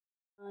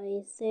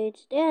Okay, so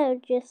today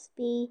I'll just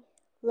be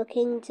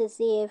looking to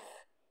see if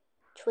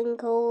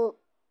twinkl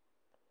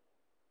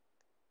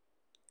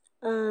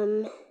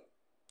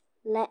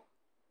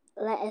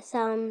letter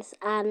sounds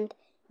and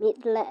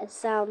meet the letter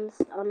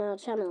sounds on our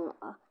channel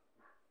are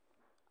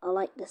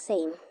like the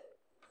same.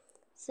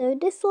 So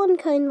this one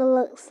kind of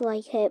looks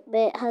like it, but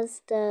it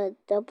has the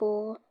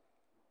double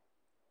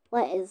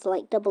letters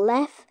like double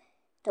F,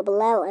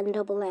 double L, and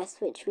double S,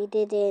 which we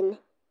did in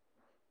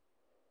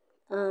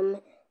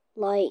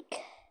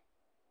like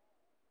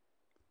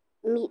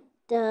Meet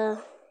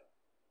the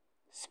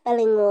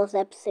Spelling Wars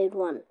episode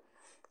 1.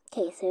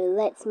 Okay, so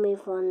let's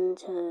move on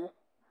to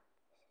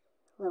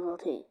level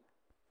 2.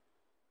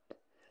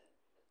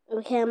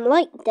 Okay, I'm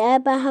like there,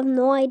 but I have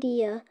no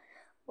idea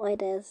why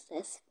there's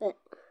this, but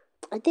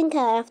I think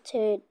I have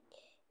to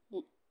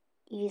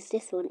use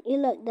this one. You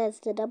look, there's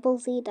the double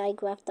Z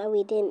digraph that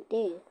we didn't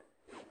do.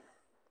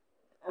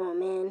 Oh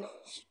man,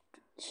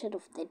 should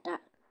have did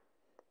that,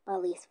 but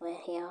at least we're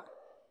here.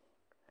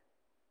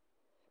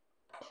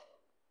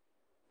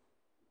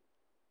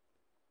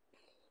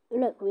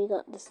 Look, we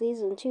got the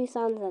season 2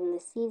 sounds and the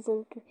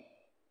season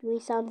 3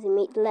 sounds and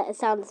meet the letter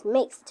sounds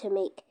mixed to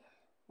make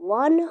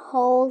one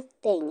whole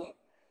thing.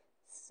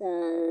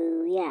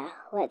 So yeah,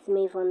 let's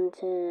move on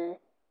to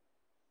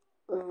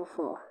level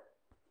 4.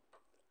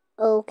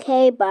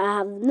 Okay, but I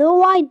have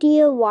no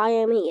idea why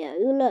I'm here.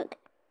 Ooh, look,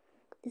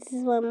 this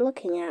is what I'm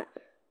looking at.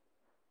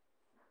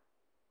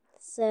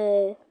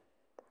 So,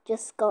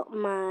 just got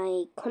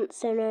my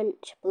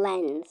consonant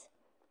blends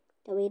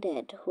that we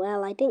did.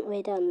 Well, I think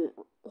we're done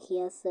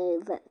here,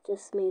 so let's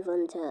just move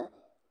on to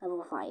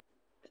level 5.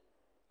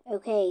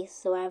 Okay,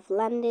 so I've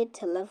landed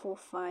to level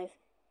 5,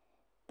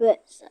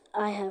 but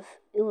I have,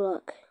 ooh,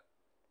 look.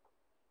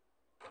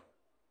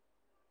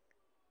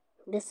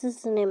 This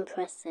isn't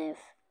impressive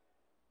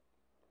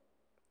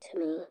to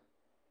me.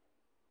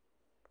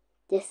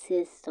 This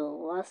is the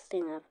worst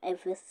thing I've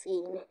ever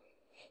seen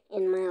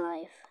in my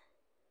life.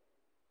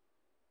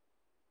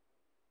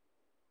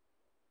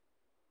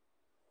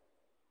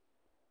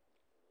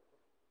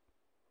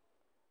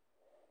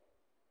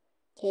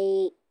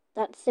 Okay,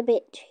 that's a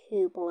bit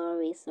too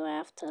blurry, so I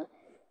have to look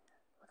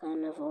at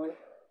another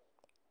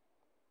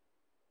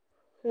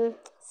one.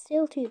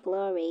 Still too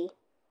blurry.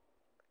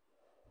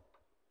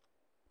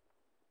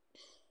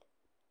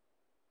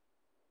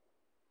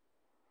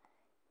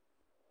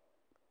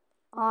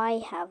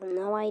 I have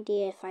no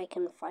idea if I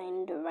can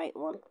find the right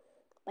one.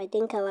 I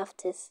think I'll have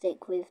to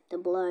stick with the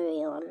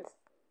blurry ones.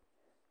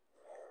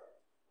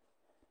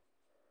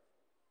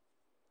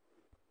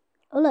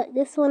 Oh look,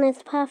 this one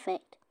is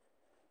perfect.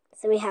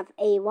 So we have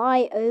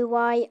AY,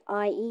 OY,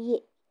 IE,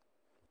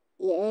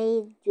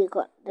 EA, we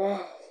got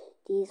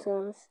these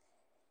ones,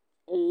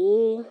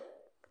 AE.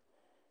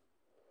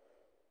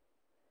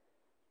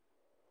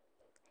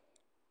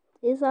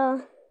 These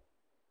are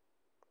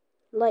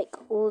like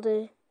all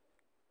the,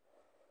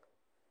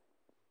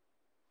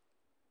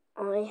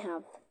 I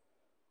have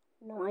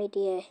no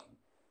idea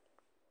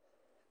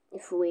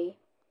if we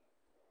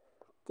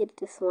did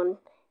this one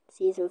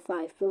season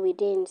 5, but we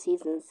did in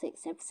season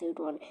 6 episode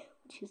 1,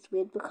 which is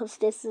weird because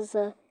this is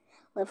a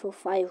level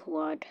 5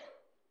 word.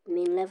 I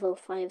mean level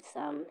 5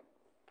 sound.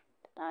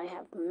 I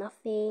have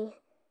nothing,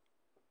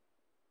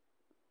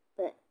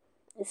 but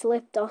it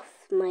slipped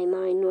off my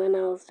mind when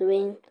I was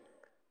doing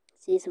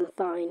season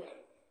 5.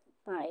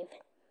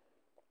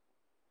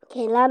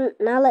 Okay,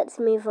 now let's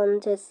move on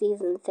to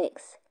season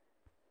 6.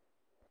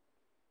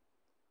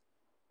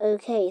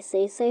 Okay,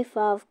 so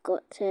far I've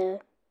got to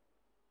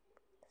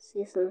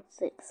season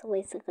 6.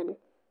 Wait a second.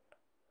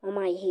 Am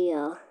I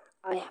here?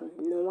 I have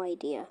no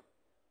idea.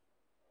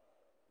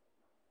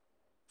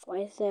 Why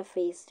is there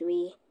phase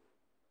 3?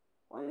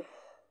 1.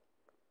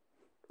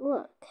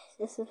 Look,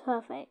 this is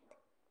perfect.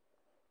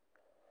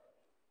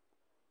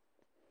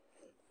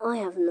 I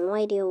have no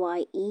idea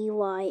why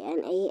EY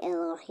and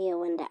AL are here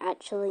when they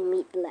actually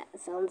meet the letter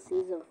sound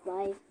season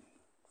 5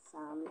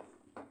 sound.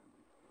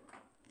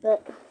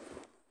 But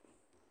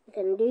you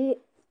can do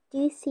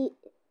you see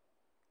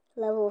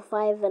level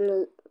 5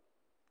 and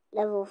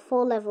level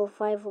 4, level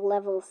 5, or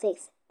level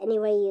 6 any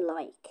way you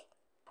like.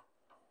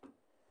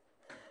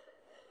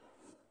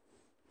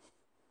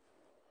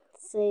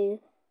 So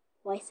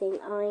why saying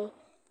I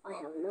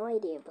have no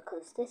idea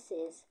because this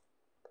is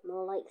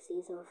more like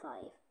season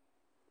 5.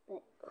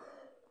 But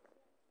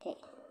okay,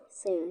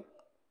 so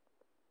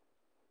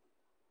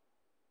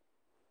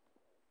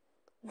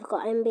we've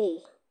got MB,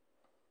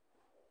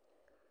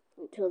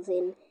 which was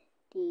in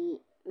the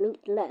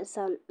meet the letter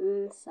sound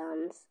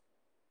sounds,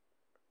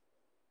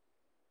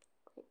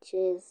 which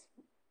is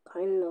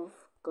kind of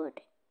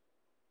good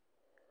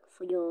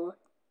for your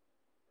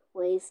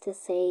ways to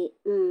say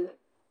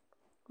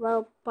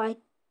Well, but I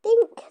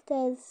think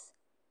there's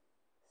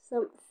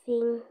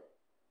something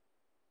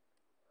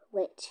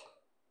which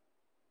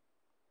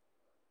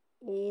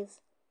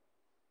is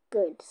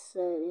good,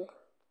 so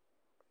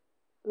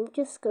I'm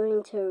just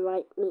going to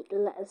write meet the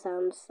letter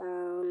sounds.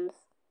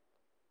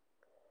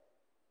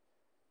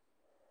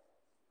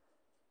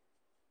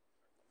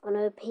 on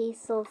a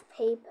piece of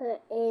paper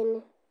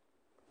in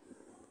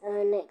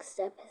our next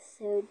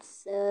episode.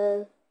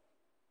 So,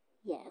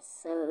 yeah,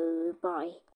 so bye.